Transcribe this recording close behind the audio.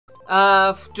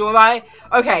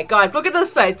Okay, guys, look at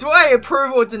this face. Do I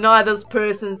approve or deny this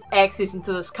person's access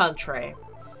into this country?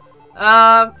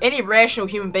 Any rational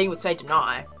human being would say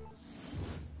deny.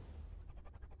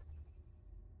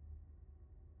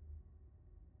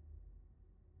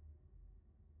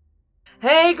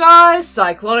 Hey guys,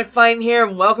 Cyclonic Flame here,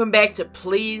 and welcome back to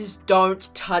Please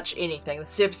Don't Touch Anything.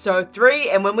 This is episode 3,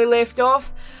 and when we left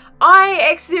off, I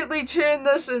accidentally turned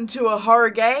this into a horror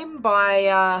game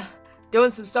by, doing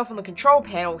some stuff on the control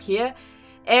panel here,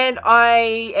 and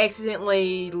I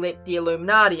accidentally let the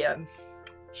Illuminati in.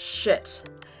 Shit.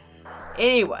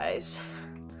 Anyways,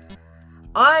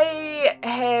 I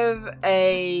have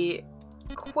a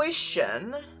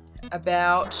question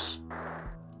about...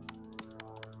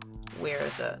 Where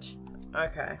is it?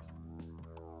 Okay.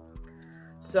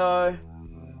 So,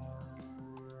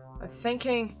 I'm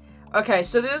thinking... Okay,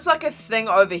 so there's like a thing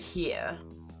over here.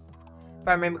 If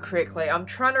I remember correctly. I'm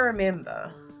trying to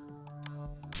remember.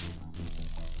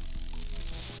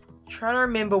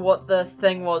 What the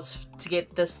thing was to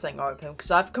get this thing open, because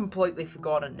I've completely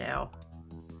forgotten now.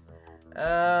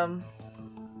 Oh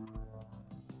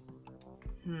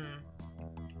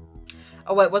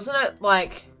wait, wasn't it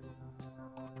like...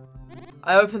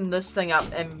 I opened this thing up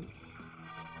and...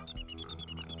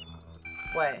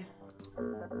 Wait,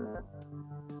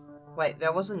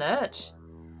 that wasn't it?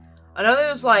 I know there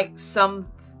was like some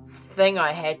thing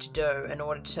I had to do in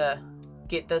order to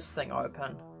get this thing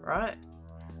open, right?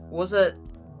 Was it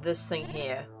this thing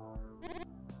here?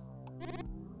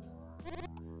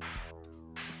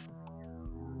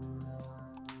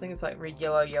 I think it's like red,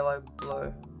 yellow, yellow,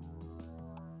 blue.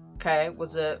 Okay,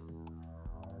 was it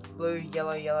blue,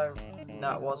 yellow, yellow?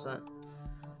 No, it wasn't.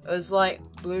 It was like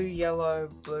blue, yellow,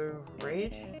 blue,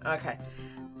 red. Okay.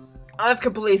 I've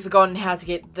completely forgotten how to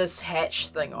get this hatch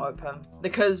thing open.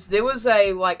 Because there was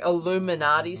a, like,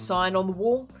 Illuminati sign on the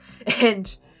wall.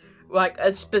 And, like,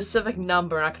 a specific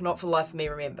number, and I cannot for the life of me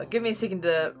remember. Give me a second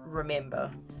to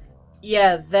remember.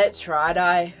 Yeah, that's right.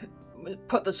 I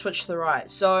put the switch to the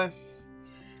right. So,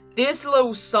 there's a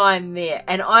little sign there.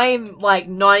 And I'm, like,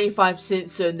 95%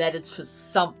 certain that it's for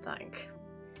something.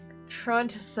 Trying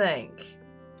to think.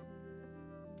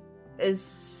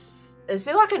 Is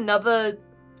there like another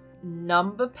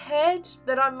number pad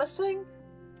that I'm missing?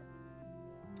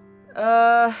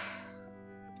 I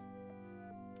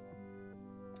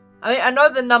mean, I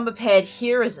know the number pad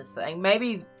here is a thing.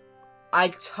 Maybe I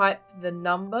type the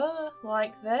number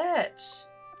like that.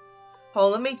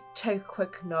 Hold on, let me take a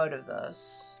quick note of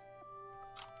this.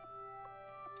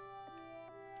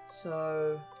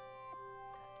 So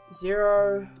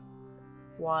 0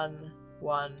 1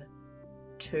 1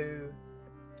 2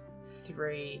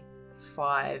 3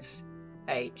 5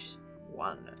 8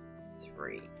 1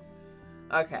 3.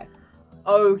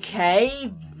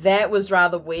 Okay, that was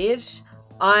rather weird.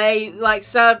 I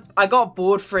got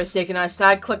bored for a second. I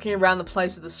started clicking around the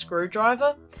place with the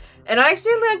screwdriver, and I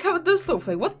accidentally uncovered this little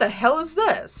thing. What the hell is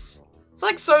this? It's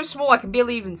like so small I can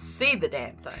barely even see the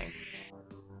damn thing.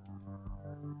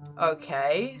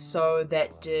 Okay, so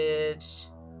that did...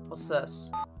 What's this?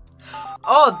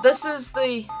 Oh, this is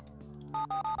the...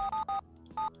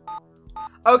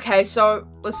 Okay, so,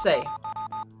 let's see.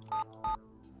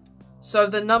 So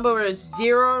the number is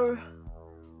 0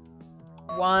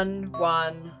 1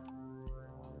 1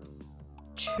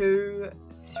 2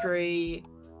 3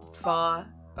 5...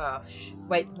 Oh,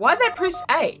 wait, why'd that press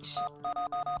 8?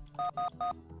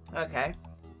 Okay.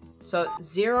 So,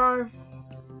 0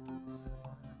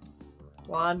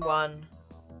 1 1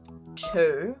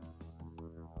 2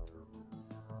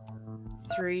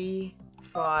 3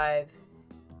 5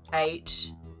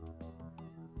 8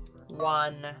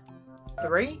 1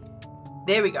 3.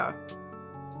 There we go.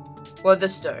 What did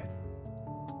this do?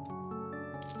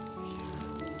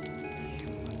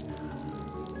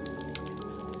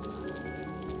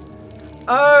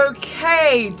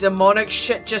 Okay, demonic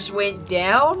shit just went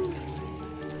down.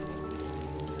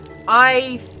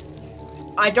 I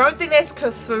don't think that's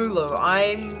Cthulhu.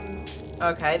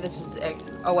 Okay, this is...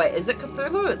 Oh wait, is it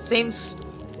Cthulhu? It seems...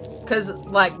 Because,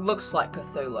 like, looks like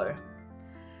Cthulhu.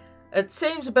 It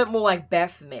seems a bit more like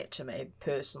Baphomet to me,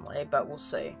 personally, but we'll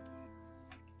see.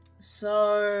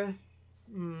 So...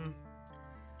 I'm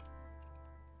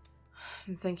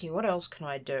thinking, what else can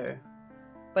I do?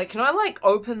 Wait, can I, like,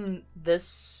 open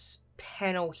this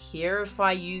panel here if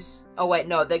I use... Oh wait,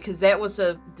 no, because that was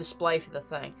a display for the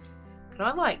thing. Can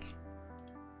I, like...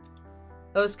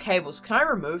 Those cables, can I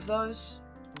remove those?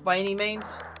 By any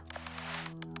means?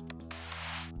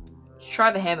 Let's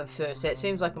try the hammer first. That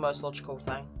seems like the most logical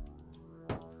thing.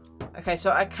 Okay,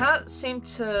 so I can't seem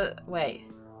to... Wait.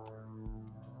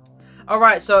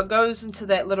 Alright, so it goes into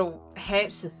that little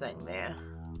hamster thing there.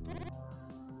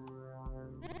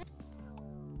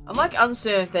 I'm like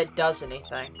uncertain if that does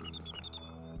anything.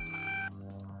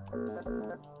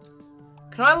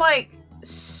 Can I like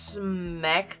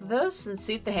smack this and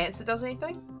see if the hamster does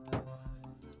anything?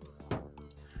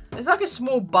 There's like a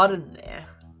small button there.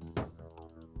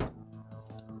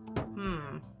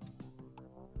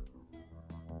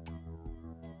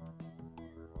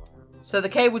 So the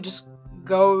cable just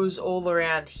goes all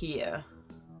around here.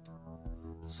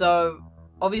 So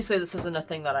obviously this isn't a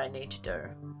thing that I need to do.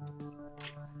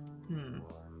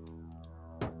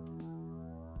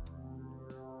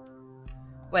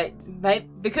 Wait,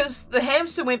 because the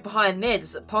hamster went behind there,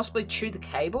 does it possibly chew the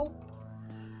cable?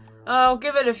 I'll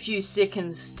give it a few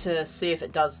seconds to see if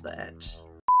it does that.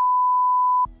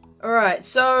 Alright,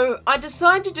 so I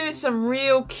decided to do some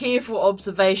real careful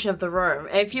observation of the room.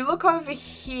 And if you look over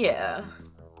here,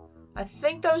 I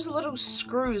think those are little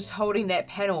screws holding that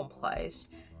panel in place.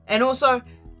 And also,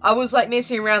 I was like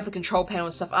messing around with the control panel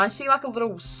and stuff. I see like a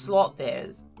little slot there.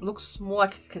 It looks more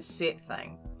like a cassette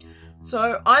thing.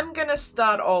 So I'm gonna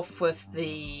start off with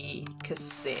the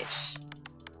cassette.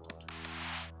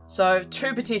 So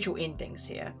 2 potential endings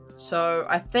here. So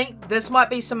I think this might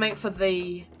be something for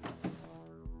the...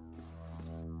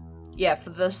 yeah, for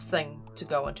this thing to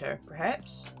go into,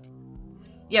 perhaps?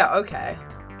 Yeah, okay.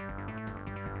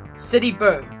 City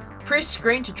boom. Press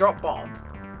screen to drop bomb.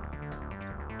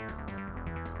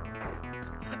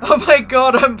 Oh my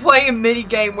god, I'm playing a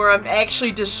minigame where I'm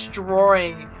actually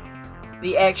destroying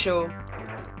the actual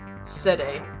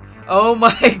city. Oh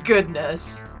my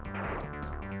goodness.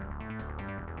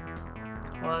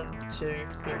 1, 2,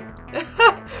 3.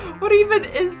 What even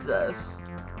is this?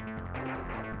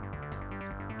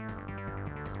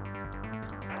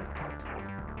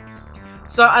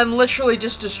 So I'm literally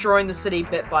just destroying the city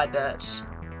bit by bit.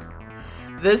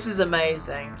 This is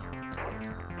amazing.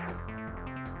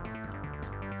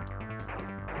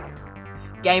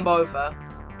 Game over.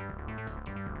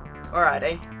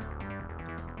 Alrighty.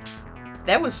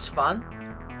 That was fun.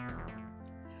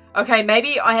 Okay,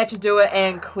 maybe I have to do it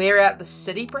and clear out the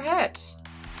city, perhaps?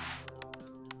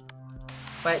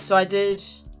 Wait, so I did...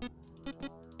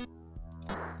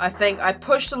 I think I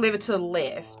pushed the lever to the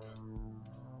left.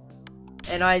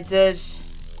 And I did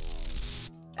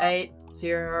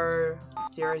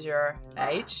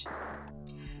 80008.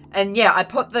 And yeah, I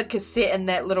put the cassette in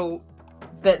that little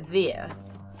bit there.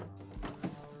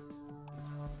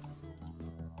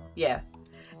 Yeah.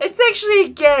 It's actually a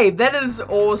game. That is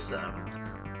awesome.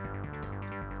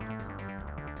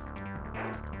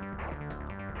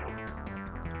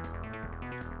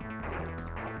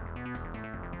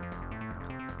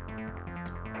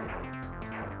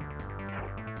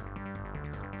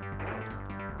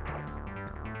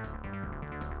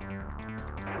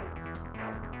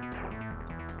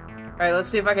 Alright, let's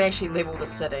see if I can actually level the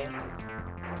city.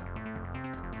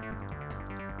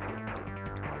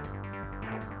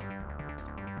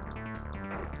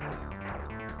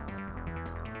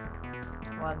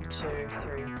 One, two,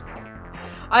 three.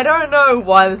 I don't know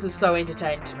why this is so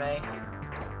entertaining to me.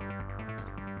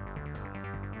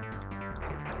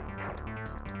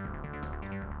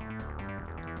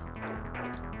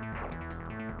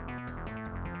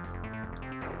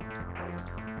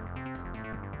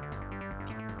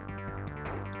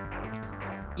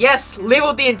 Yes!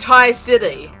 Leveled the entire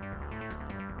city!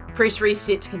 Press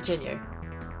reset to continue.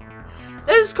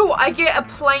 That is cool. I get a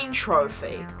plane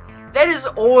trophy. That is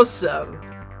awesome.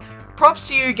 Props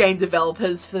to you, game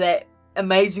developers, for that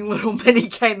amazing little mini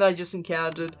game that I just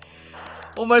encountered.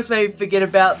 Almost made me forget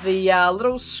about the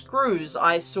little screws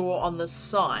I saw on the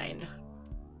sign.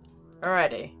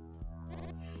 Alrighty.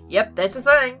 Yep, that's the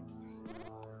thing.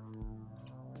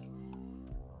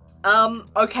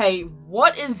 Okay,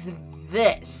 what is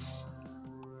this?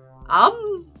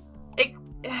 I'm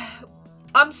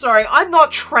sorry, I'm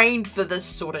not trained for this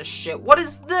sort of shit. What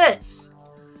is this?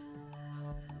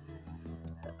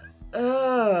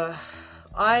 I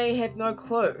have no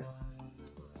clue.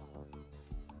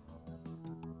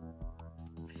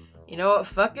 You know what,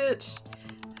 fuck it.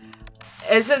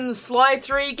 As in the Sly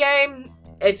 3 game,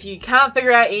 if you can't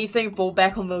figure out anything, fall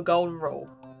back on the golden rule.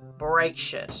 Break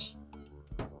shit.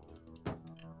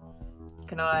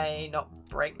 Can I not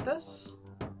break this?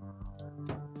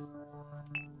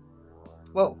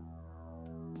 Whoa.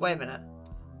 Wait a minute.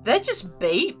 Did that just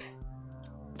beep?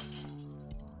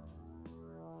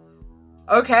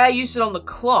 Okay, I used it on the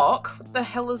clock. What the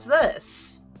hell is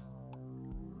this?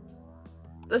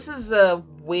 This is a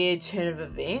weird turn of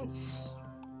events.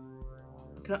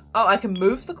 Oh, I can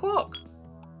move the clock.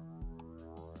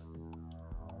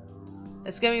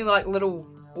 It's giving me like little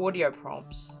audio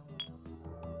prompts.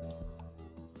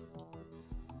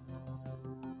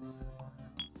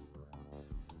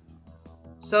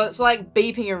 So it's like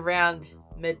beeping around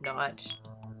midnight.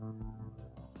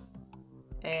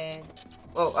 And...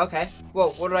 whoa, okay. Whoa,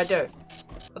 what did I do?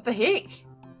 What the heck?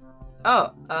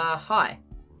 Oh, hi.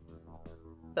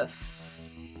 The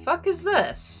fuck is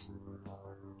this?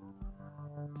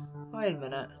 Wait a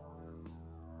minute.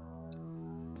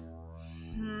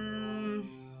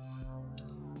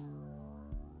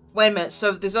 Wait a minute,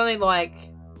 so there's only like...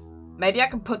 maybe I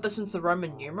can put this into the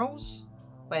Roman numerals?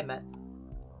 Wait a minute.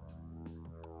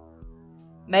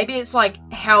 Maybe it's like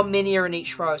how many are in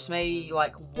each row, so maybe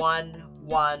like 1,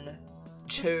 1,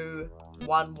 2,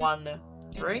 1, 1,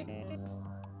 3?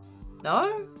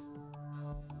 No?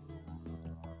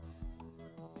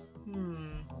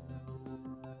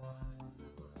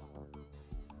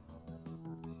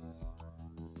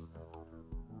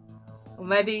 Or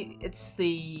maybe it's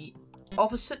the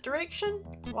opposite direction?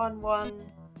 1,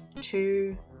 1,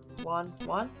 2, 1,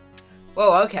 1.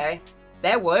 Whoa, okay.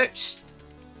 That worked.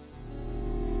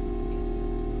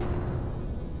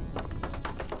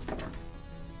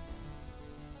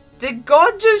 Did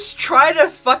God just try to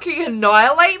fucking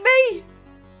annihilate me?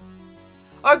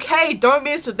 Okay, don't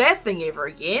mess with that thing ever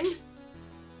again.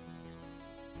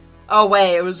 Oh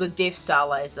wait, it was a Death Star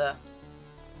laser.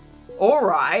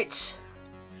 Alright.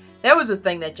 That was a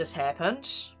thing that just happened.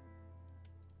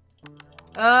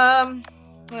 What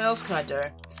else can I do?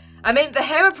 I mean, the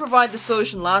hammer provided the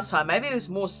solution last time. Maybe there's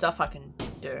more stuff I can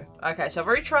do. Okay, so I've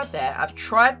already tried that. I've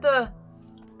tried the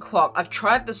clock. I've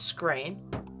tried the screen.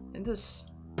 And this...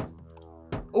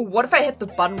 oh, what if I hit the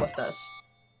button with this?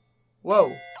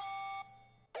 Whoa.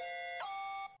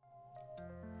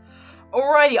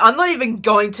 Alrighty, I'm not even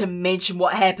going to mention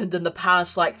what happened in the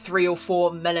past, like, 3 or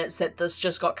 4 minutes that this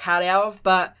just got cut out of,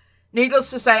 but needless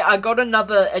to say, I got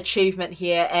another achievement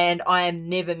here, and I am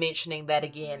never mentioning that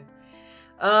again.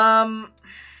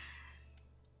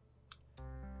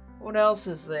 What else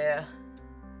is there?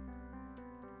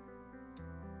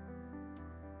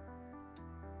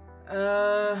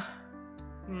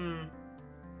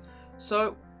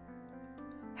 So,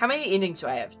 how many endings do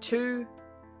I have? 2,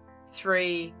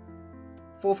 3,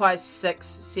 4, 5, 6,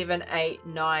 7, 8,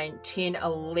 9, 10,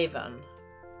 11.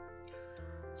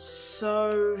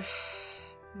 So,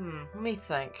 let me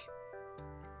think.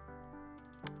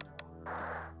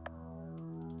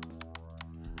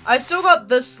 I still got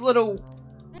this little,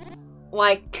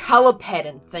 like, color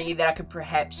pattern thingy that I could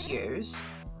perhaps use.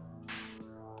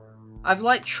 I've,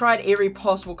 like, tried every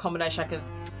possible combination I could...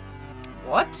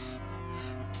 what?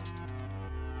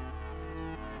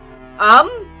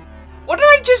 What did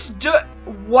I just do?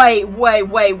 Wait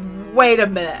a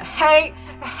minute.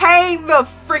 Hang the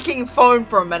freaking phone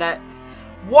for a minute.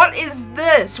 What is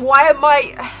this? Why am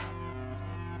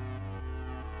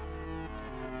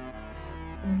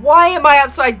I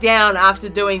upside down after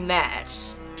doing that?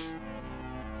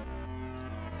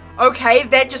 Okay,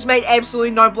 that just made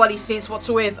absolutely no bloody sense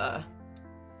whatsoever.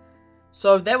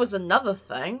 So that was another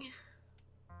thing.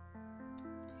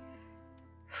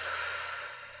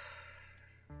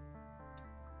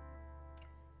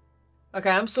 Okay,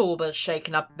 I'm still a little bit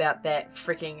shaken up about that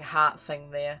freaking heart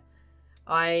thing there.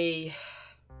 I'm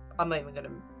not even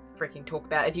gonna freaking talk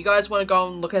about it. If you guys want to go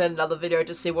and look at another video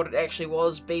to see what it actually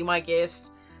was, be my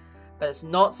guest. But it's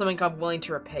not something I'm willing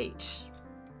to repeat.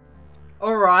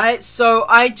 Alright, so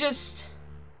I just...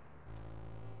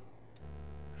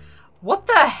 what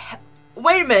the hell?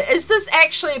 Wait a minute, is this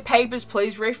actually a Papers,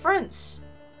 Please reference?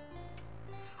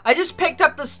 I just picked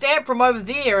up the stamp from over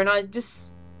there and I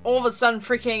just... all of a sudden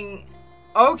freaking...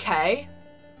 okay.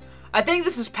 I think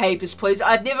this is Papers, Please.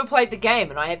 I've never played the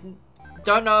game and I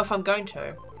don't know if I'm going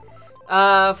to.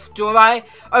 Do I?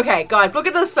 Okay, guys, look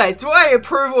at this face. Do I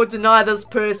approve or deny this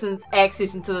person's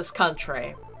access into this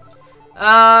country?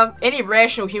 Any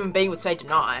rational human being would say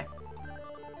deny.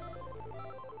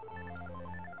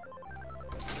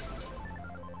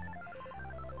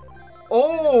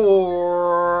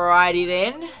 Alrighty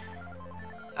then.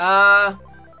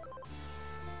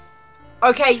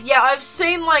 Okay, yeah, I've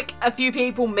seen, like, a few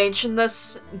people mention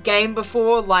this game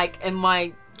before, like, in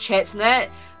my chats and that.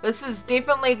 This is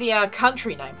definitely the,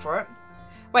 country name for it.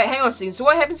 Wait, hang on a second. So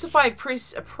what happens if I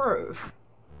press approve?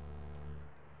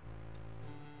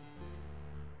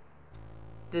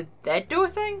 Did that do a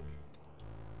thing?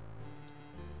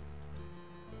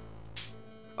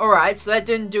 Alright, so that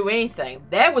didn't do anything.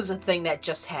 That was a thing that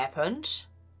just happened.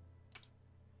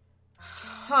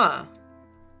 Huh.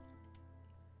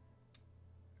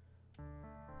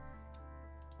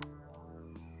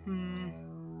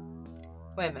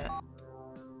 Wait a minute.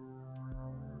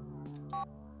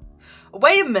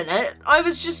 Wait a minute. I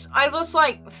was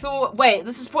like, thought, wait,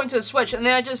 this is pointing to a switch, and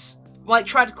then I just, like,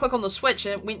 tried to click on the switch,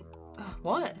 and it went,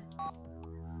 what?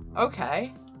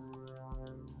 Okay.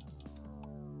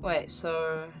 Wait,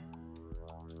 so...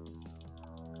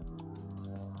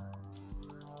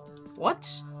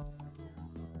 What?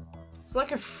 It's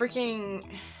like a freaking...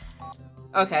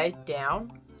 Okay,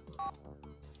 down.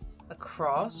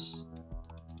 Across.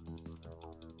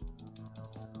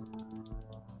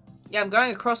 Yeah, I'm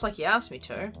going across like you asked me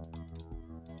to.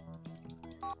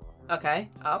 Okay,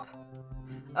 up.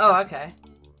 Oh, okay.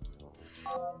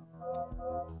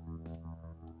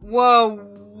 Whoa,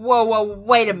 whoa, whoa,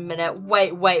 wait a minute.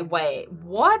 Wait.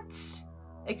 What?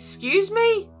 Excuse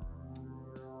me?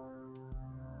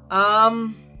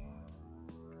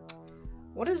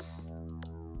 What is...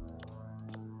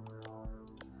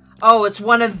 Oh, it's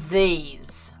one of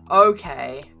these.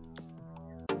 Okay.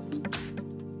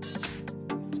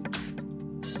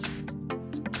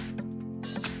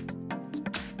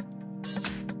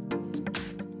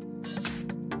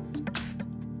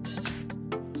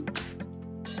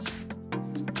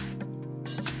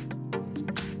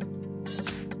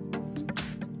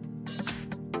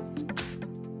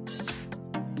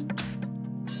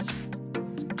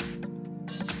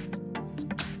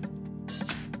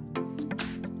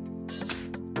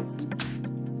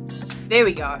 There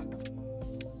we go.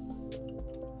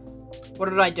 What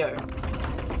did I do?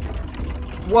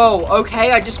 Whoa,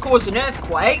 okay, I just caused an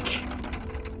earthquake.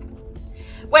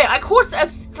 Wait, I caused a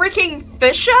freaking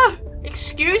fissure?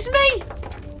 Excuse me?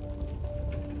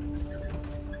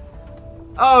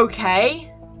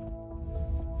 Okay.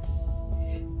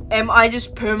 Am I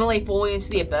just permanently falling into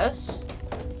the abyss?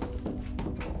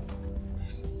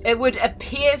 It would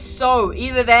appear so.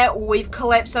 Either that or we've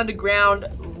collapsed underground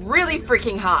really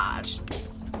freaking hard.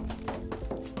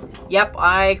 Yep,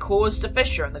 I caused a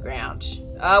fissure in the ground.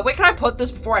 Where can I put this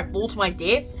before I fall to my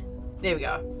death? There we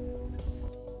go.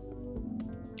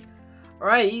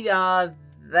 Alright,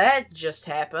 that just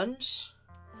happened.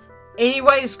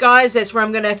 Anyways, guys, that's where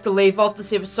I'm going to have to leave off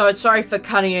this episode. Sorry for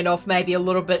cutting it off maybe a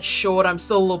little bit short. I'm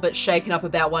still a little bit shaken up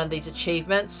about one of these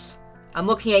achievements. I'm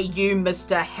looking at you,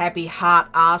 Mr. Happy Heart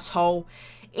Asshole.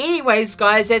 Anyways,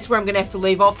 guys, that's where I'm going to have to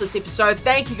leave off this episode.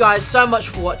 Thank you guys so much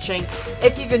for watching.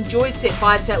 If you've enjoyed, set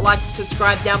fire to that like and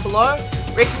subscribe down below.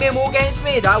 Recommend more games to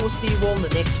me, and I will see you all in the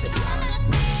next video.